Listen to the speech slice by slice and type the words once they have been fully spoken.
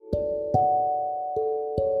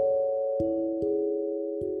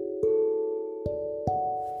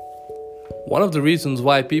One of the reasons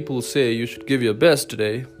why people say you should give your best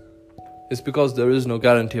today is because there is no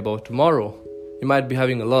guarantee about tomorrow. You might be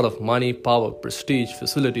having a lot of money, power, prestige,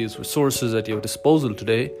 facilities, resources at your disposal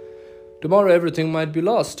today. Tomorrow everything might be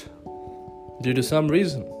lost due to some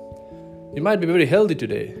reason. You might be very healthy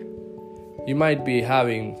today. You might be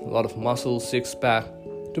having a lot of muscle, six-pack.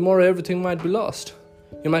 Tomorrow everything might be lost.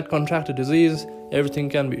 You might contract a disease. Everything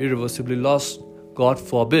can be irreversibly lost. God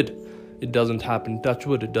forbid. It doesn't happen. Touch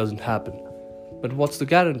wood, it doesn't happen. But what's the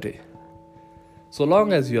guarantee? So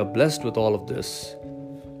long as you are blessed with all of this,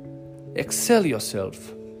 excel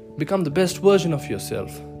yourself. Become the best version of yourself.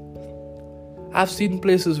 I've seen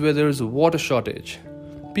places where there is a water shortage.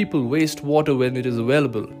 People waste water when it is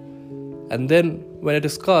available. And then when it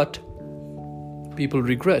is cut, people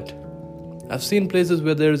regret. I've seen places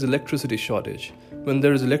where there is electricity shortage. When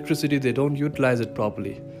there is electricity, they don't utilize it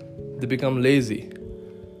properly. They become lazy.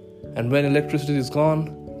 And when electricity is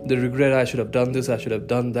gone, they regret, I should have done this, I should have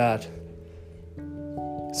done that.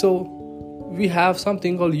 So we have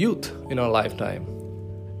something called youth in our lifetime.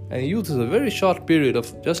 And youth is a very short period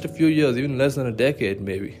of just a few years, even less than a decade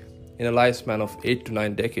maybe, in a lifespan of 8 to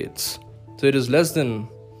 9 decades. So it is less than,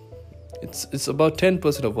 it's about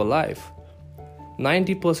 10% of our life.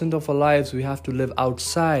 90% of our lives we have to live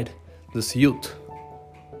outside this youth.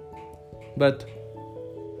 But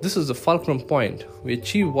this is the fulcrum point. We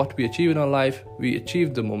achieve what we achieve in our life. We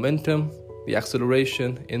achieve the momentum, the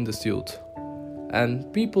acceleration in this youth.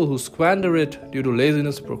 And people who squander it due to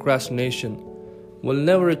laziness, procrastination, will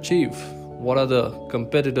never achieve what other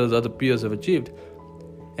competitors, other peers have achieved.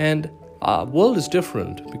 And our world is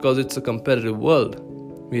different because it's a competitive world.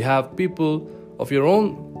 We have people of your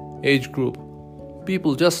own age group,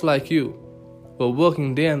 people just like you, who are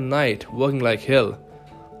working day and night, working like hell,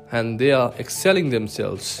 and they are excelling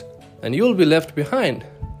themselves, and you'll be left behind.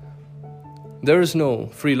 There is no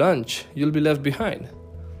free lunch, you'll be left behind.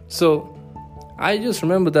 So I just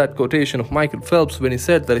remember that quotation of Michael Phelps when he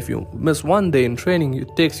said that if you miss one day in training,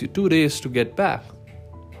 it takes you 2 days to get back.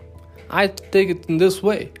 I take it in this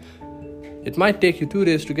way. It might take you 2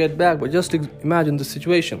 days to get back, but just imagine the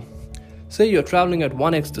situation. Say you're traveling at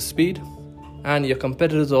 1x the speed, and your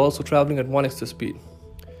competitors are also traveling at 1x the speed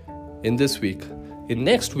in this week. In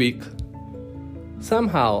next week,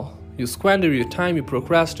 somehow you squander your time, you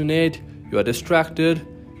procrastinate, you are distracted,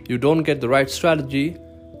 you don't get the right strategy,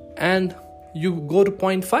 and you go to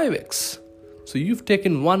 0.5x. So you've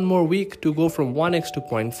taken one more week to go from 1x to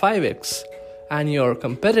 0.5x, and your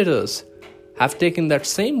competitors have taken that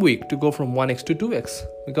same week to go from 1x to 2x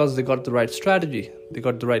because they got the right strategy, they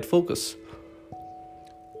got the right focus.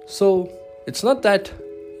 So it's not that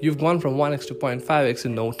you've gone from 1x to 0.5x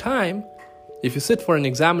in no time. If you sit for an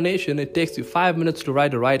examination, it takes you 5 minutes to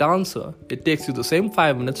write a right answer. It takes you the same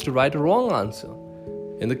 5 minutes to write a wrong answer.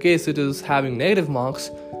 In the case it is having negative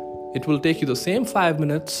marks, it will take you the same 5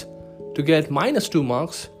 minutes to get -2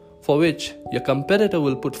 marks, for which your competitor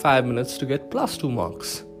will put 5 minutes to get +2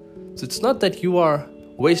 marks. So it's not that you are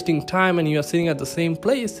wasting time and you are sitting at the same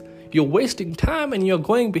place. You're wasting time and you're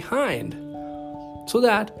going behind. So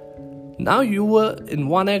that now you were in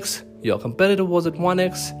 1x, your competitor was at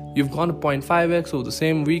 1x, you've gone to 0.5x over the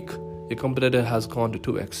same week, your competitor has gone to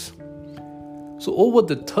 2x. So over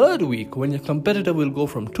the third week, when your competitor will go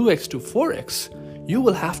from 2x to 4x, you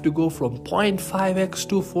will have to go from 0.5x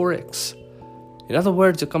to 4x. In other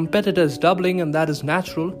words, your competitor is doubling and that is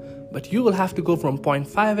natural, but you will have to go from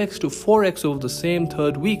 0.5x to 4x over the same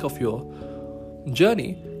third week of your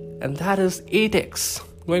journey, and that is 8x.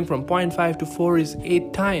 Going from 0.5 to 4 is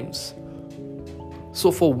 8 times. So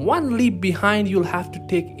for one leap behind, you'll have to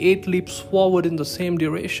take 8 leaps forward in the same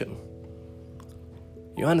duration.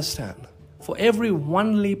 You understand? For every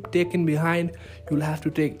one leap taken behind, you'll have to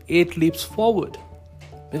take 8 leaps forward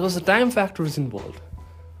because the time factor is involved.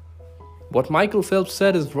 What Michael Phelps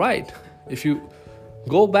said is right. If you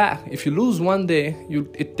go back, if you lose one day,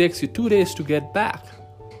 it takes you 2 days to get back.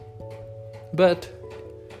 But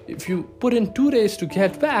if you put in 2 days to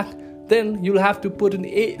get back, then you'll have to put in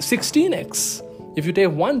 16x. If you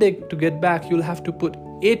take 1 day to get back, you'll have to put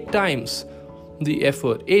 8 times the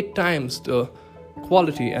effort, 8 times the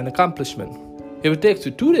quality and accomplishment. If it takes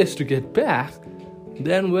you 2 days to get back,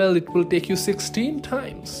 then well, it will take you 16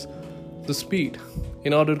 times the speed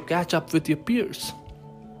in order to catch up with your peers.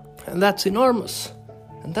 And that's enormous.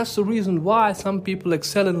 And that's the reason why some people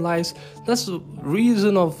excel in life. That's the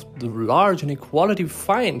reason of the large inequality we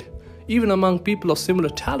find, even among people of similar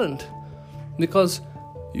talent. Because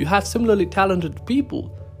you have similarly talented people,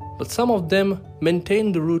 but some of them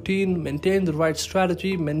maintain the routine, maintain the right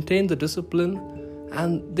strategy, maintain the discipline,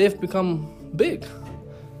 and they've become big.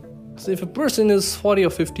 So if a person is 40 or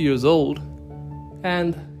 50 years old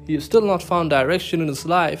and he's still not found direction in his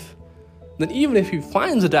life, then even if he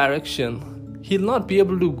finds a direction, he'll not be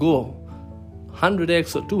able to go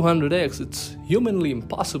 100x or 200x. It's humanly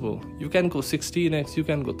impossible. You can go 16x, you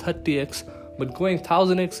can go 30x, but going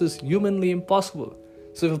 1000x is humanly impossible.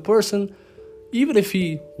 So if a person, even if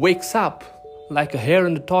he wakes up like a hare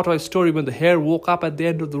in the tortoise story, when the hare woke up at the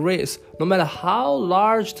end of the race, no matter how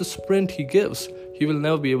large the sprint he gives, he will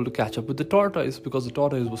never be able to catch up with the tortoise because the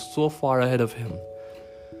tortoise was so far ahead of him.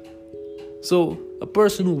 So a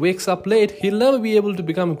person who wakes up late, he'll never be able to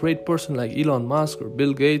become a great person like Elon Musk or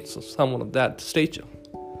Bill Gates or someone of that stature,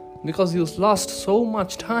 because he's lost so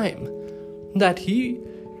much time that he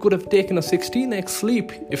could have taken a 16x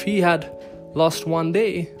sleep if he had lost one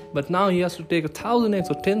day, but now he has to take 1000x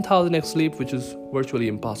or 10,000x sleep, which is virtually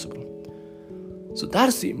impossible. So that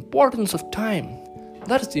is the importance of time.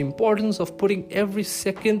 That is the importance of putting every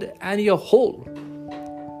second and your whole.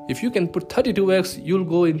 If you can put 32x, you'll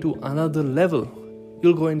go into another level.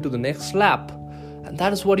 You'll go into the next lap. And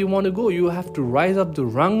that is what you want to go. You have to rise up the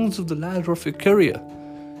rungs of the ladder of your career.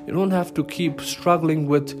 You don't have to keep struggling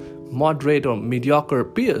with moderate or mediocre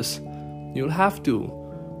peers. You'll have to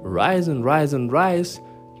rise and rise and rise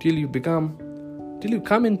till you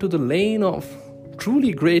come into the lane of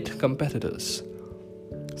truly great competitors.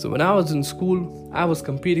 So when I was in school, I was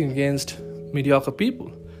competing against mediocre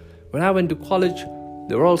people. When I went to college,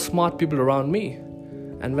 they were all smart people around me.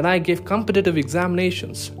 And when I gave competitive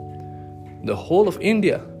examinations, the whole of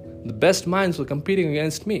India, the best minds were competing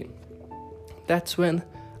against me. That's when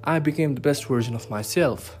I became the best version of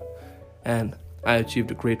myself. And I achieved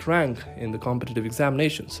a great rank in the competitive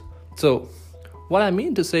examinations. So what I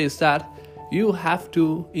mean to say is that you have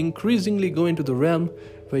to increasingly go into the realm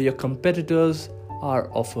where your competitors are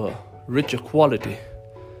of a richer quality.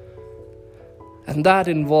 And that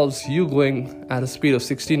involves you going at a speed of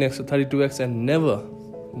 16x or 32x and never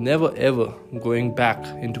ever going back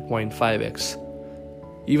into 0.5x.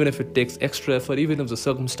 Even if it takes extra effort, even if the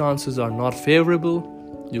circumstances are not favorable,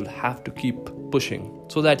 you'll have to keep pushing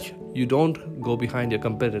so that you don't go behind your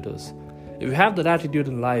competitors. If you have that attitude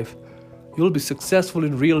in life, you'll be successful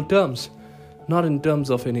in real terms, not in terms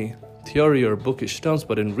of any theory or bookish terms,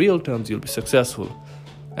 but in real terms you'll be successful.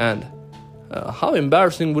 And how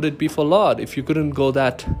embarrassing would it be for Lord if you couldn't go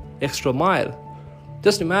that extra mile?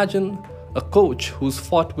 Just imagine a coach who's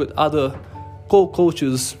fought with other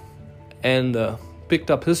co-coaches and picked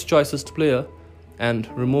up his choicest player and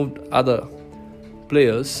removed other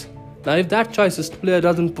players. Now if that choicest player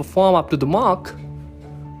doesn't perform up to the mark,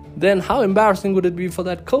 then how embarrassing would it be for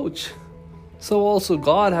that coach? So also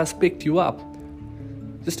God has picked you up.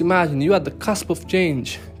 Just imagine you're at the cusp of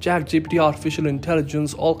change. ChatGPT, artificial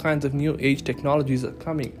intelligence, all kinds of new age technologies are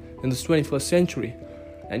coming in this 21st century.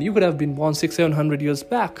 And you could have been born 600-700 years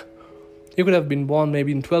back. You could have been born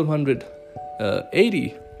maybe in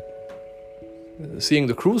 1280, seeing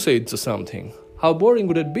the Crusades or something. How boring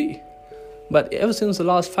would it be? But ever since the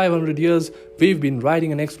last 500 years, we've been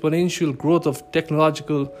riding an exponential growth of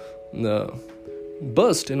technological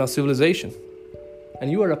burst in our civilization.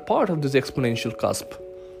 And you are a part of this exponential cusp.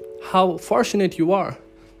 How fortunate you are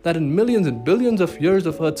that in millions and billions of years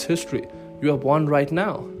of Earth's history, you are born right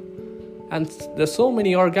now. And there's so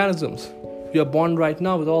many organisms. You are born right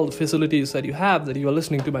now with all the facilities that you have, that you are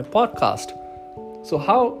listening to my podcast. So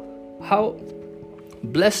how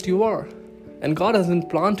blessed you are. And God hasn't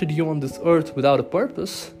planted you on this earth without a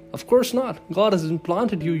purpose. Of course not. God hasn't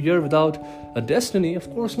planted you here without a destiny.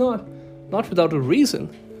 Of course not. Not without a reason.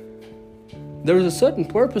 There is a certain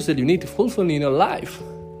purpose that you need to fulfill in your life.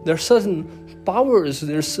 There are certain powers,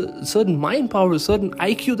 there's certain mind power, a certain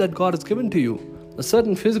IQ that God has given to you, a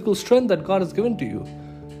certain physical strength that God has given to you.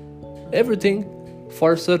 Everything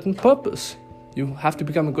for a certain purpose. You have to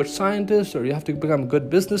become a good scientist, or you have to become a good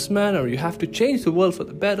businessman, or you have to change the world for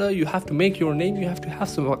the better. You have to make your name. You have to have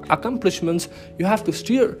some accomplishments. You have to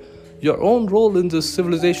steer your own role in this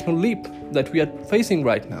civilizational leap that we are facing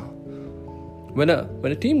right now. When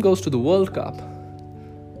a team goes to the World Cup,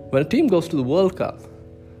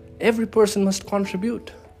 every person must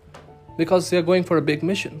contribute because they are going for a big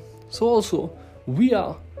mission. So also, we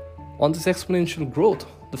are on this exponential growth,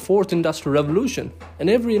 the fourth industrial revolution, and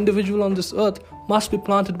every individual on this earth must be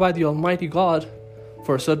planted by the Almighty God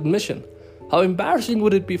for a certain mission. How embarrassing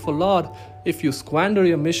would it be for Lord if you squander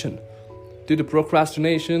your mission due to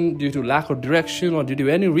procrastination, due to lack of direction, or due to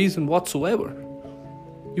any reason whatsoever?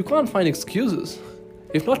 You can't find excuses.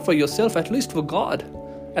 If not for yourself, at least for God,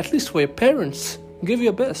 at least for your parents. Give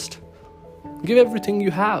your best. Give everything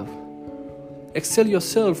you have. Excel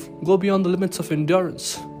yourself. Go beyond the limits of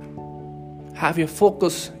endurance. Have your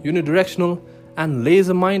focus unidirectional and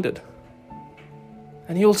laser-minded.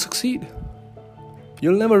 and you'll succeed.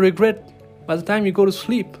 You'll never regret by the time you go to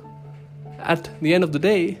sleep. At the end of the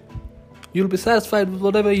day, you'll be satisfied with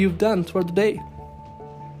whatever you've done throughout the day.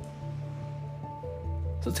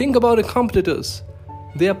 So think about your competitors.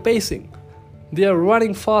 They are pacing. They are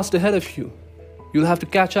running fast ahead of you. You'll have to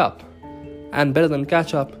catch up. And better than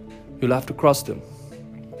catch up, you'll have to cross them.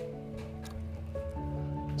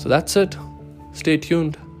 So that's it. Stay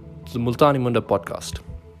tuned to the Multani Munda podcast.